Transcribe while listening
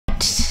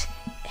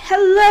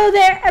Hello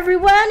there,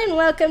 everyone, and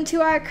welcome to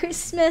our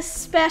Christmas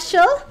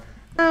special.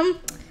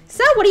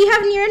 So what do you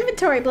have in your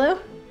inventory, Blue?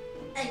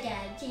 I got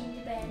a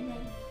gingerbread man.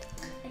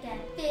 I got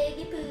a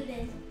figgy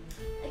pudding.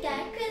 I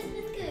got a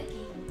Christmas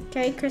cookie.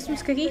 Okay,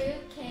 Christmas cookie.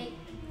 Fruitcake.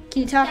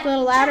 Can you talk a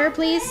little louder,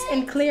 please?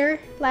 And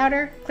clear,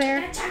 louder, I clear.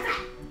 got chocolate.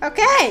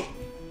 Okay.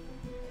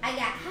 I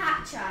got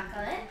hot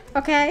chocolate.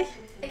 Okay.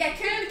 I got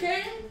candy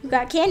cane. You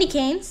got candy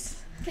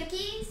canes.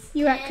 Cookies.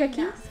 You got and cookies?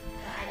 nuts.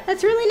 But I don't-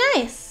 That's really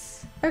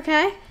nice.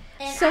 Okay.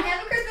 And So- I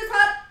have a Christmas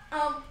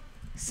hot.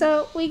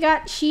 So we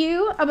got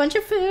you a bunch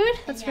of food.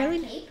 That's and you have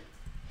really a cape.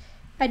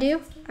 I do.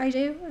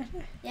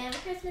 You have a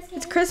Christmas cape.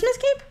 It's Christmas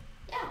cape?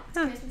 Yeah, it's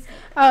Oh. Christmas cape.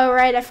 Oh,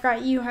 right. I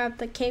forgot you have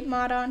the cape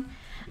mod on.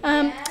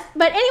 Yeah.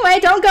 But anyway,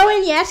 don't go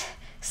in yet.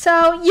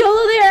 So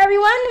YOLO there,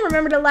 everyone.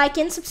 Remember to like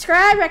and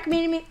subscribe.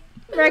 Recommend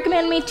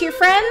me to your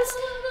friends.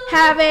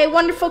 Have a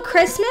wonderful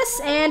Christmas,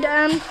 and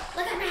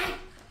Look at me.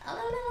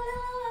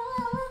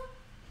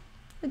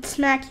 I'd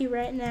smack you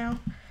right now.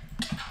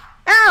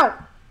 Ow!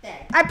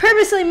 There. I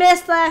purposely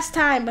missed last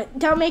time, but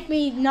don't make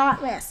me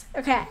not miss.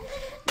 Okay.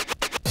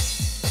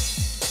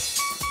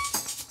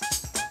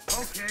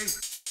 Okay.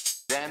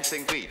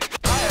 Dancing beat.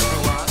 Hi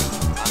everyone,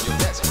 I'm your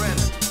best friend,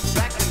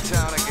 back in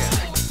town again.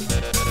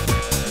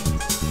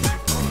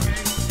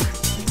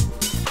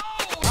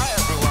 Hi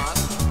everyone,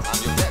 I'm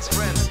your best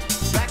friend,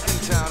 back in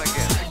town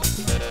again.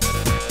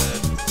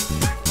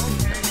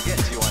 Let me get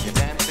you on your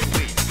dancing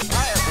beat.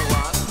 Hi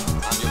everyone,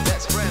 I'm your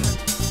best friend,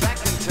 back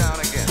in town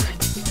again.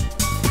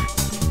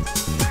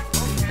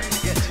 Let me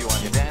get you on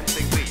your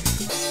dancing beat.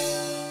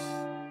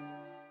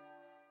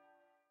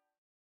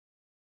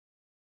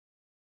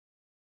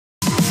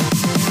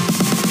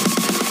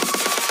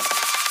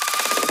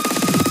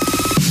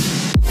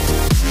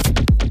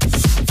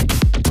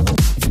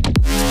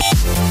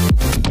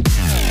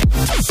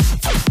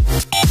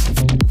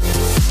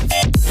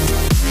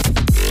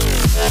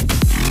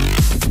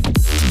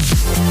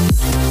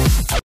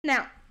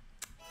 Now,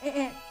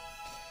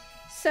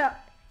 so,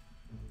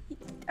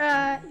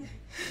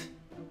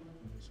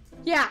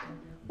 yeah.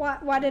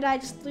 Why did I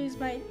just lose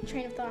my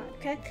train of thought?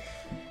 Okay,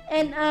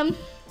 and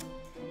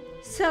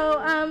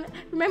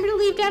remember to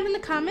leave down in the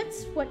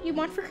comments what you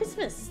want for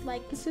Christmas.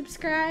 Like and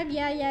subscribe.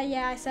 Yeah.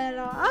 I said it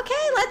all.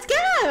 Okay, let's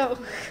go.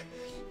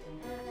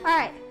 All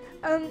right.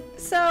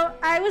 So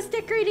I was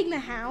decorating the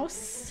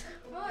house.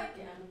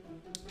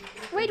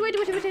 Wait.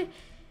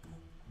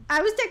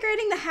 I was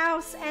decorating the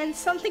house and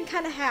something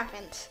kind of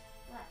happened.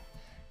 What?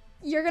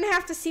 You're gonna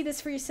have to see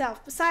this for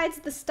yourself. Besides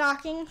the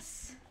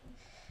stockings,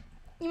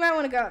 you might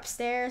want to go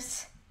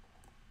upstairs.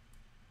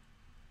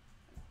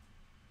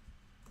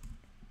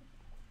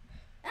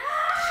 The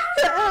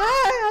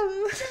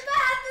bathroom!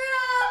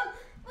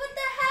 What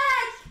the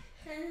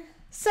heck?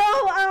 So,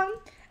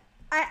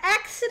 I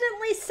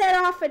accidentally set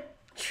off a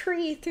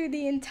tree through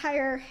the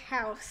entire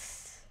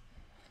house.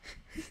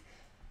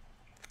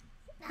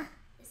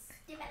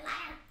 Stupid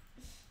liar.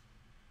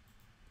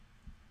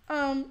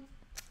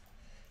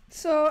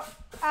 So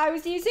I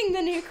was using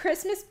the new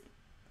Christmas.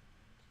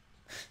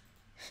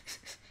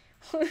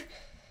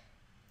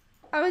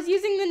 I was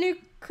using the new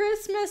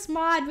Christmas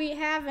mod we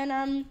have,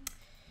 and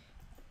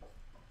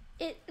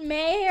it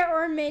may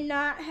or may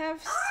not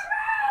have.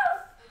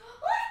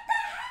 What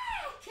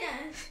the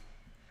heck?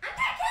 I'm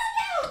gonna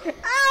kill you!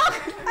 Ow!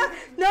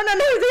 No,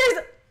 there's.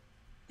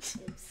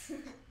 Oops.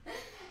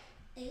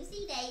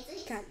 Oopsie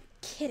daisy. God, you're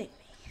kidding me.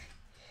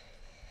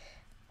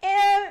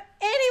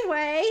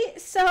 Anyway,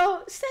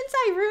 so since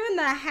I ruined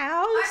the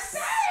house,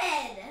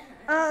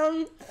 Our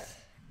bed!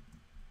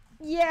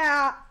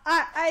 yeah,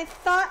 I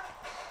thought.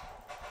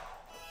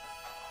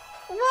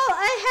 Well,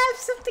 I have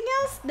something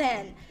else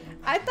then.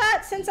 I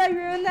thought since I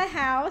ruined the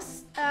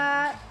house,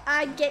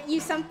 I'd get you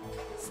some.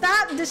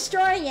 Stop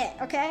destroying it,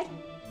 okay?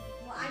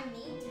 Well, I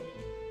need to.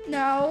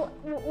 No,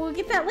 we'll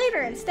get that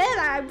later. Instead,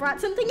 I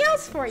brought something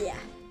else for you,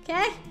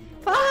 okay?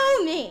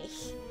 Follow me.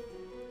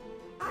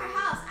 Our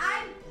house.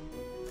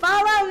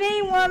 Follow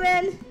me,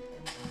 woman.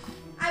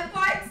 I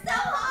worked so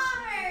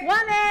hard!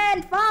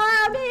 Woman,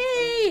 follow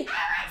me.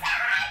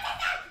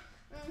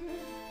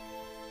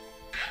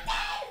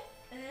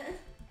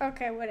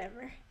 Okay,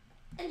 whatever.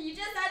 And you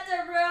just had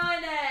to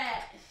ruin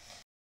it!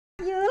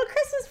 Your little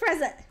Christmas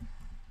present.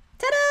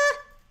 Ta-da!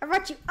 I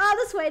brought you all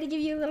this way to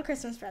give you a little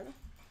Christmas present.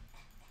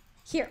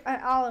 Here,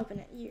 I'll open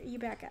it. You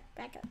back up.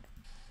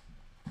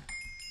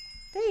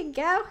 There you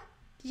go.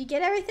 Did you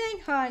get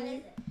everything? Hold on. What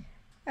is it?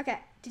 Okay.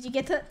 Did you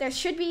get to? There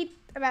should be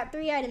about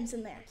 3 items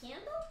in there. A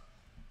candle?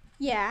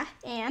 Yeah,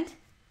 and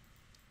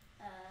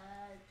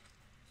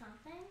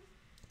Something?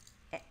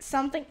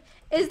 something.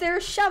 Is there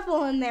a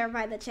shovel in there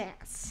by the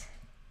chance?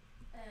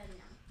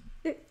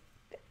 No.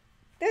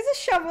 There's a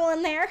shovel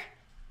in there.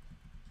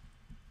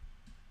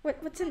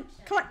 What's in?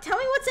 Come on, tell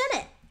me what's in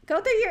it.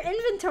 Go through your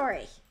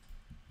inventory.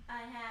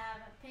 I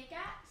have a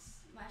pickaxe,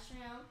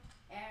 mushroom,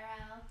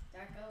 arrow,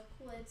 dark oak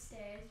wood,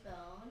 stairs,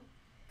 bone,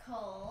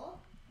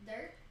 coal,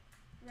 dirt,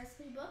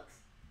 recipe books,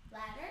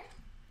 ladder,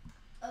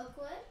 oak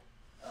wood,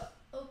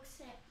 oak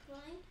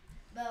sapling,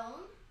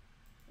 bone.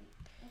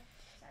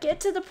 Get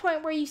to the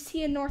point where you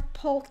see a North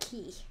Pole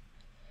key.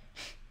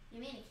 You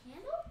mean a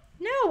candle?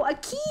 No, a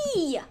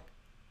key.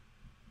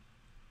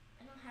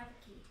 I don't have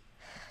a key.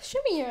 Show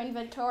me your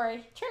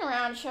inventory. Turn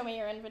around and show me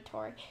your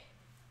inventory.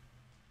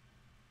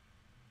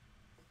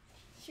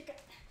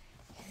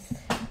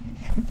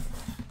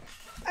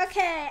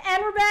 Okay,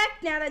 and we're back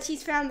now that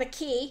she's found the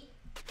key.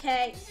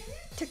 Okay,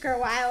 took her a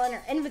while in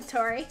her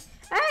inventory.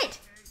 All right,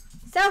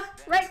 so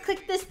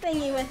right-click this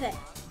thingy with it.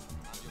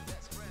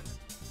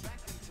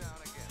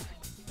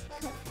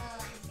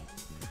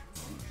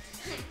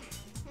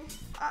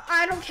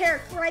 I don't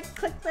care.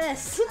 Right-click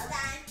this. Hold on.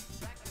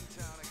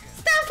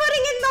 Stop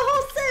putting in the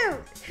whole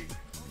suit.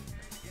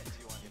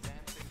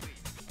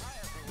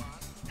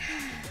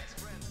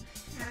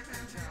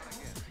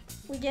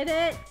 We get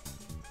it.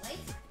 Wait.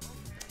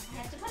 I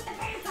have to put the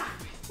pants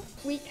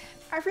on.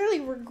 I really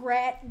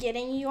regret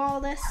getting you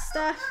all this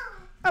stuff.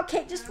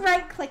 Okay, just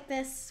right-click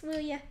this, will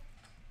you?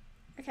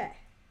 Okay.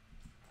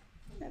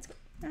 That's good.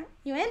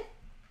 You in?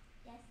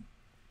 Yes.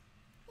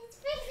 It's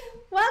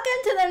freezing.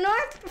 Welcome to the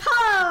North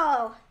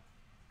Pole.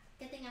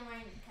 Good thing I'm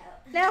wearing a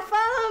coat. Now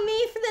follow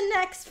me for the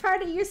next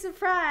part of your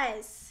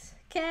surprise.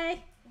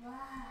 Okay? Wow.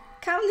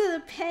 Come to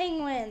the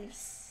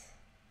penguins.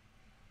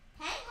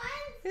 Penguins?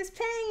 There's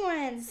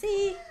penguins.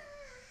 See?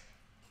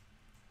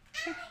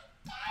 I'm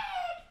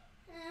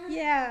scared.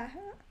 Yeah.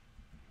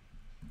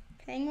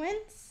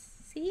 Penguins.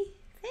 See?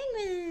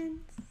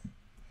 Penguins.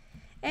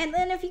 And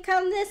then if you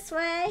come this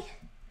way,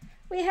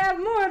 we have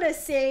more to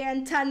see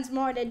and tons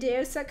more to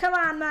do. So come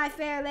on, my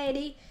fair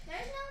lady. There's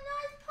no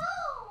North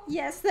Pole.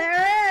 Yes,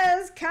 there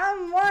is.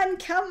 Come one,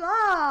 come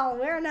all.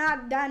 We're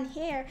not done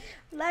here.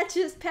 Let's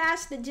just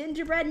pass the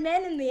gingerbread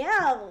men and the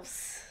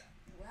elves.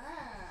 Wow.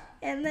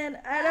 And then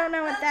I don't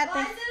know what that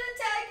Why thing. is it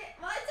attacking?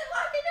 Why is it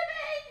walking to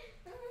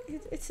me?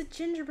 It's a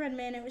gingerbread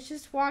man. It was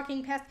just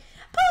walking past.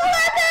 Polar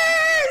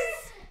bears!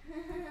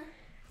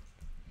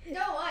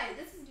 Don't worry,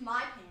 this is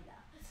my panda.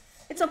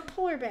 It's a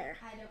polar bear.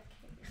 I don't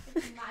care.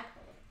 This is my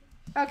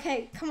polar.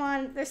 Okay, come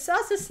on. There's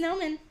also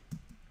snowmen.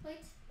 Wait.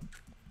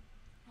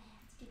 I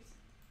have to do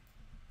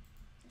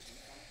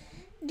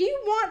something. Do you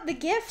want the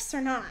gifts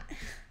or not?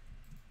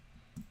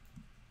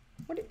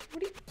 What do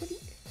you?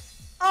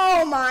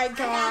 Oh my I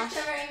gosh.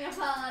 have to bring a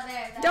polar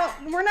bear back.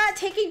 Don't. We're not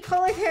taking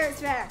polar bears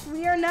back.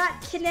 We are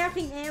not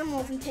kidnapping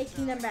animals and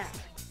taking them back.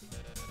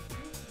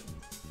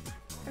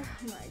 Oh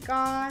my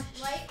gosh.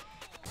 Wait.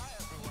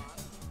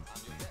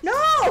 No!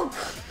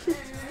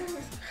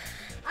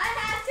 I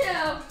have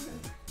to.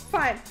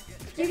 Fine.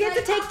 You get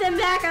to take them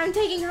back. I'm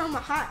taking home a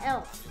hot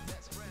elf.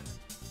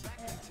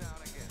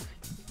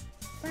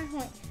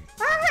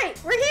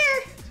 Alright, we're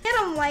here. Get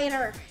him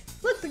later.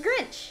 Look, the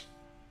Grinch.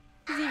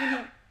 He's even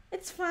here.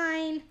 It's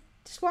fine.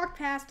 Just walk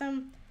past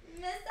him.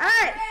 Mr.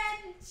 Alright.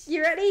 Grinch.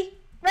 You ready?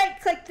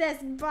 Right click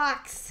this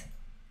box.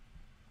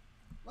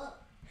 Whoa.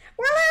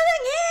 We're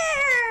living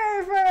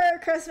here for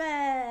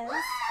Christmas.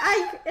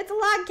 It's a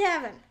log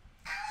cabin.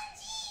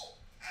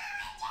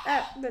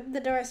 Oh,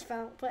 the doors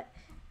fell, but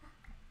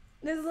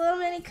there's a little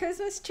mini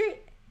Christmas tree.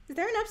 Is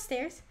there an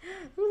upstairs?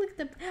 Ooh, look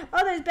at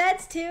there's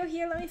beds too.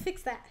 Here, let me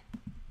fix that.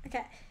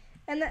 Okay.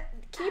 And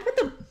can you put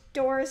the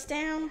doors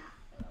down?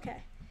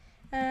 Okay.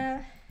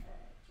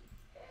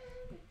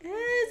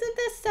 Isn't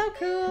this so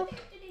cool?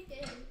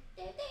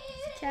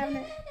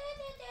 Cabinet.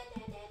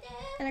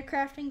 And a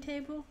crafting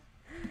table.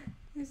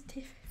 There's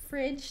a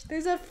fridge.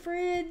 There's a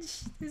fridge.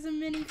 There's a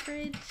mini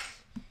fridge.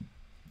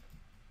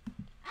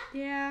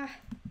 Yeah.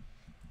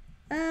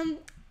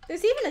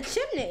 There's even a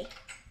chimney.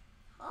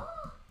 Oh,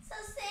 so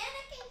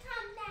Santa can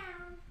come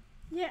down.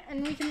 Yeah,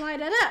 and we can light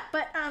it up.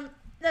 But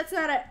that's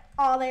not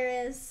all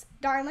there is,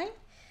 darling.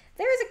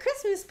 There is a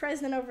Christmas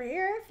present over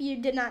here. If you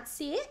did not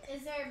see it,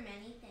 Is there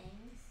many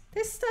things?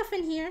 there's stuff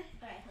in here.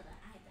 Alright, hold on.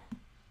 I have that.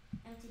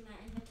 Empty my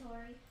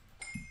inventory.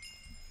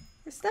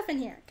 There's stuff in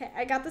here. Okay,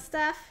 I got the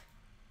stuff.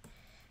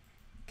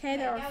 Okay,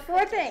 there Okay, are go 4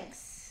 quickly.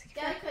 things.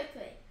 Go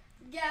quickly.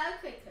 Go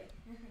quickly.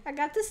 I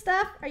got the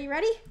stuff. Are you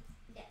ready?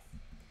 Yes.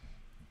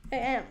 I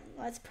am.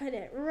 Let's put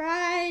it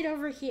right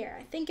over here.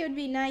 I think it would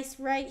be nice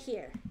right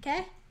here.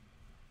 Okay?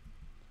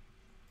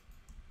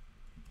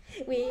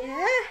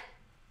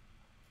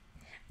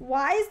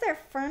 Why is there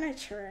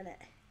furniture in it?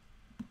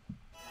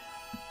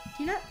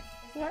 Do you not?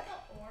 Is What?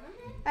 that the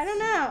ornament? I don't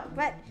know,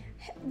 but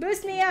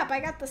boost me up. I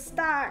got the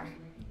star.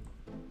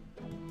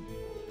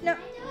 No,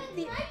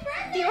 the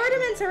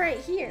ornaments are right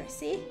here.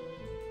 See?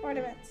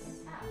 Ornaments.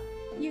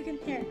 Oh. You can,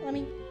 here, let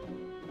me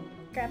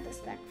grab this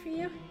back for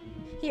you.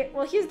 Here,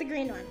 well, here's the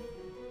green one.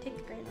 Take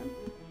the green one.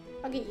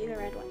 I'll get you the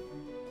red one.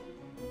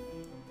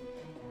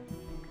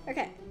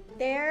 Okay,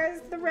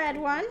 there's the red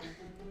one.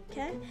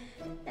 Okay,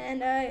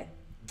 and I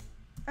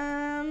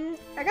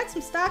got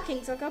some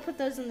stockings. I'll go put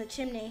those in the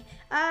chimney.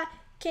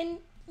 Can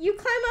you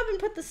climb up and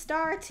put the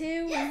star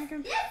too? Yes,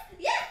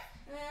 yes.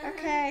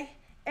 Okay,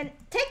 and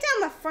take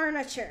down the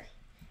furniture.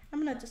 I'm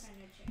gonna What just.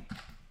 furniture?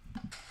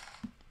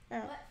 Oh,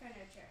 What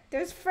furniture?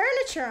 there's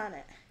furniture on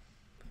it.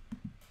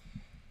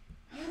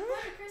 You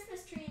put a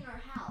Christmas tree in our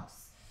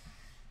house.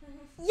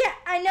 Yeah,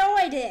 I know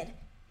I did.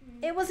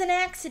 It was an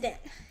accident.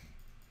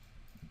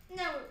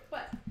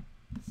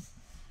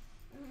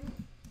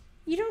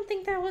 You don't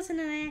think that wasn't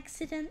an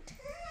accident?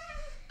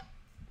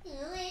 You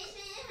wish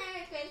me a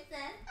Merry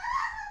Christmas.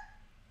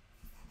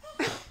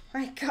 Oh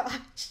my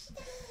gosh.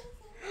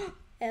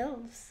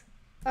 Elves.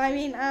 I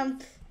mean,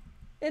 and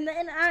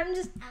I'm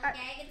just...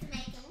 Okay, it's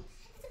amazing.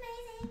 It's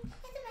amazing.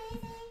 It's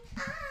amazing.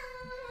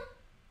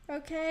 Oh.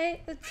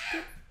 Okay, let's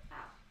get...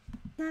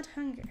 Not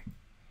hunger.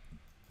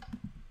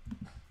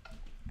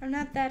 I'm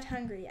not that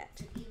hungry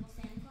yet. The evil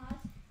Santa Claus?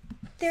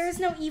 There is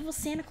no evil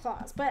Santa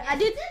Claus, but Yes, I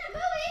did... It's in a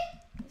movie.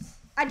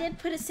 I did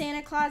put a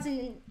Santa Claus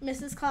and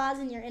Mrs. Claus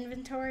in your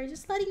inventory,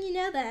 just letting you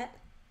know that.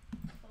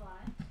 Why?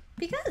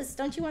 Because,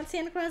 don't you want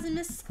Santa Claus and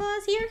Mrs.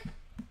 Claus here?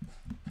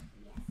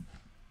 Yes.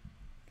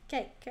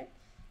 Okay, good.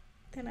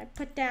 Then I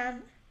put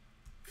down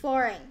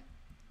flooring,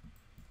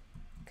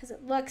 because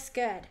it looks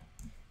good.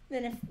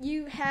 Then if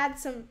you had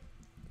some,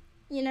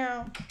 you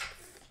know,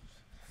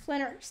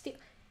 flint or steel.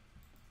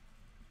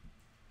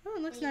 Oh,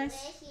 it looks We nice.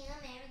 wish you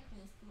a Merry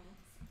Christmas.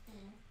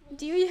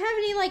 Do you have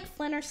any, like,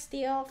 flint or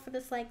steel for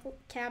this, like,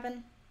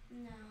 cabin?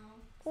 No.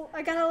 Oh,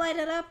 I gotta light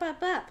it up. Light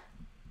it up.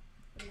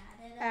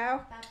 Ow.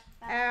 Bop,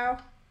 bop. Ow.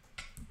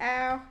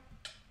 Ow.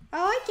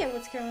 Oh, I get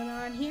what's going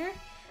on here.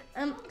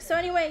 So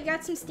anyway, you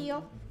got some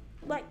steel.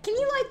 Like, can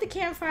you light the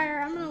campfire?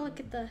 I'm gonna look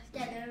at the...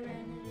 Yeah, they're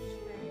random.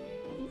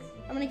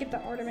 I'm gonna get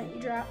the ornament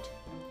you dropped.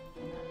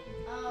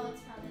 Oh, it's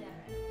probably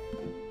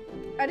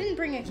that right. I didn't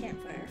bring a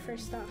campfire,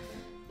 first off.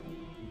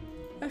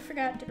 I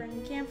forgot to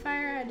bring a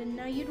campfire. I didn't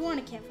know you'd want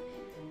a campfire.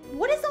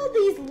 What is all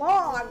these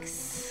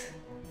logs?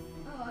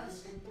 Oh, I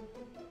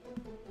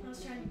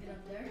was trying to get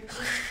up there.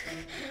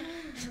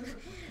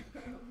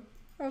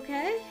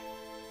 Okay.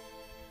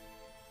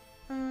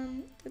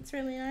 That's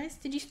really nice.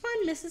 Did you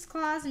spawn Mrs.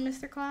 Claus and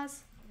Mr.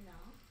 Claus? No.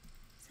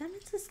 Is that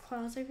Mrs.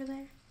 Claus over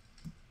there?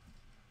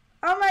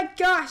 Oh my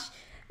gosh!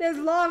 There's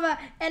lava,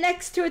 and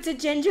next to it's a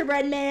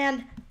gingerbread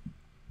man.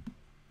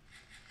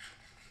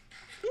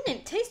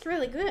 It tastes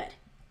really good.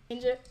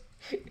 Ginger.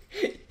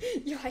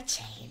 You like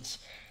change.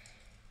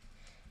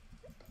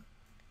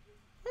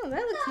 Oh,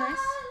 that looks nice.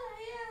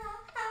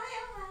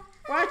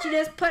 Why don't you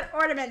just put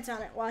ornaments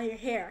on it while you're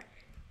here?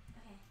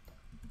 Okay.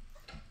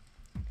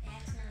 I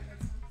accidentally did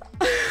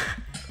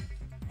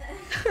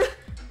something.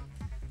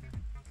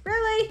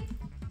 Really?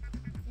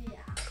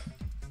 Yeah.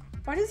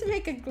 Why does it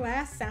make a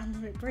glass sound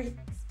when it breaks?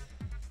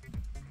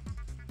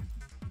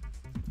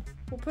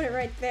 We'll put it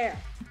right there.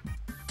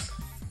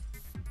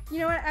 You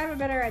know what? I have a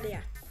better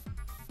idea.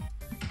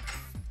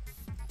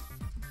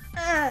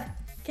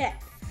 Okay.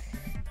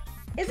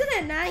 Isn't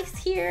it nice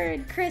here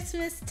in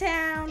Christmas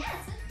Town? Yeah,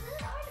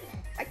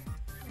 it's a good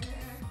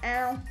ornament.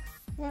 Ow.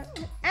 What?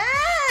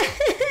 Ah!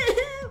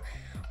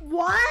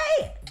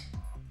 Why?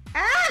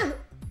 Ow!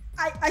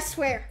 I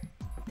swear.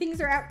 Things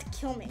are out to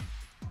kill me.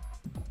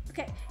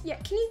 Okay, yeah,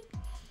 can you...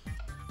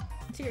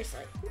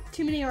 Seriously.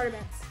 Too many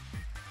ornaments.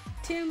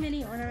 Too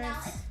many Now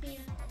ornaments. it's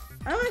beautiful.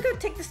 I'm gonna go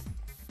take this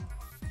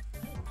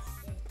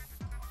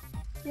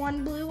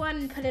one blue one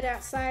and put it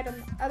outside on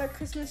the other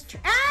Christmas tree.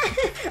 Ah!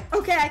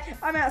 Okay,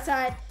 I'm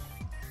outside.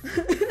 I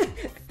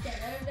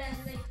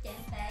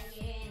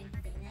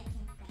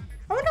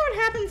wonder what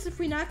happens if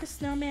we knock a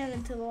snowman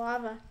into the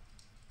lava.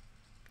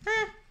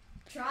 Ah,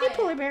 Try hey,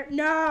 polar it. bear.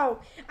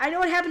 No, I know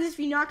what happens if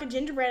you knock a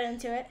gingerbread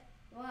into it.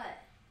 What?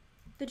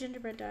 The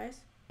gingerbread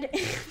dies. I'm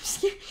just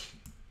kidding.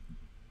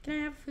 Can I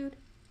have food?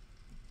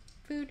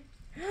 Food.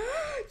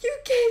 You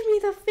gave me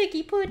the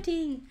figgy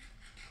pudding.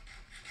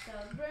 So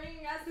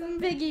bring us Some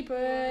figgy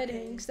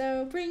pudding.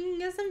 So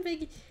bring us some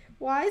figgy.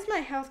 Why is my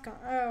health gone?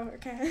 Oh,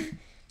 okay.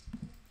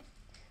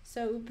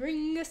 So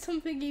bring us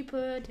some figgy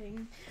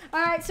pudding. All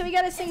right, so we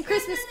gotta sing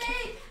Christmas.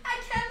 Eve. I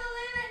can't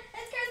believe it.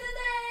 It's Christmas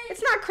Eve.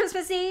 It's not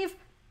Christmas Eve.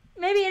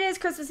 Maybe it is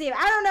Christmas Eve.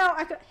 I don't know.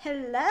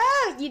 Hello,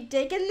 you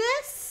digging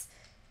this?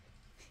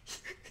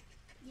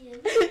 Yes.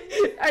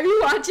 Are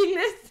you watching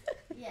this?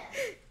 Yes.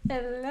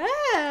 Hello.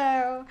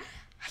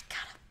 I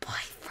got a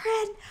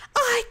boyfriend.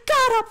 I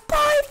got a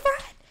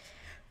boyfriend.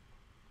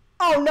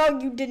 Oh no,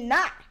 you did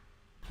not.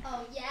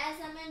 Oh yes,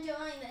 I'm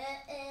enjoying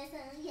this. Oh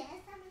yes,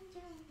 I'm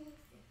enjoying this.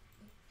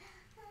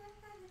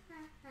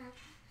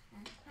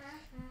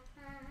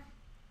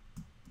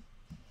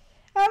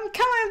 I'm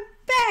coming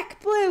back,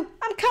 Blue.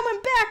 I'm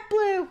coming back,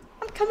 Blue.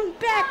 I'm coming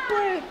back,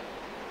 Blue.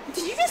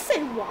 Did you just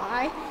say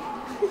why?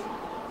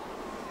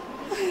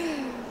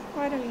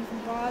 Why don't you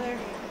even bother?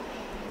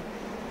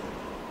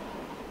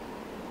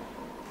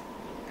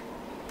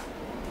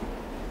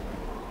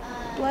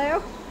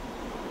 Blue?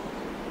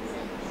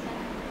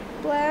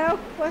 Blue?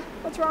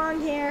 What's wrong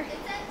here?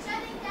 It's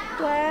shutting down.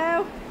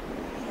 Blue?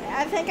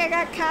 I think I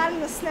got caught in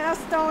the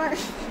snowstorm.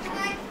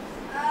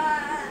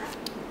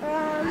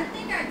 I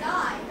think I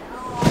died. Oh.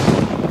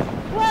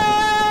 Whoa!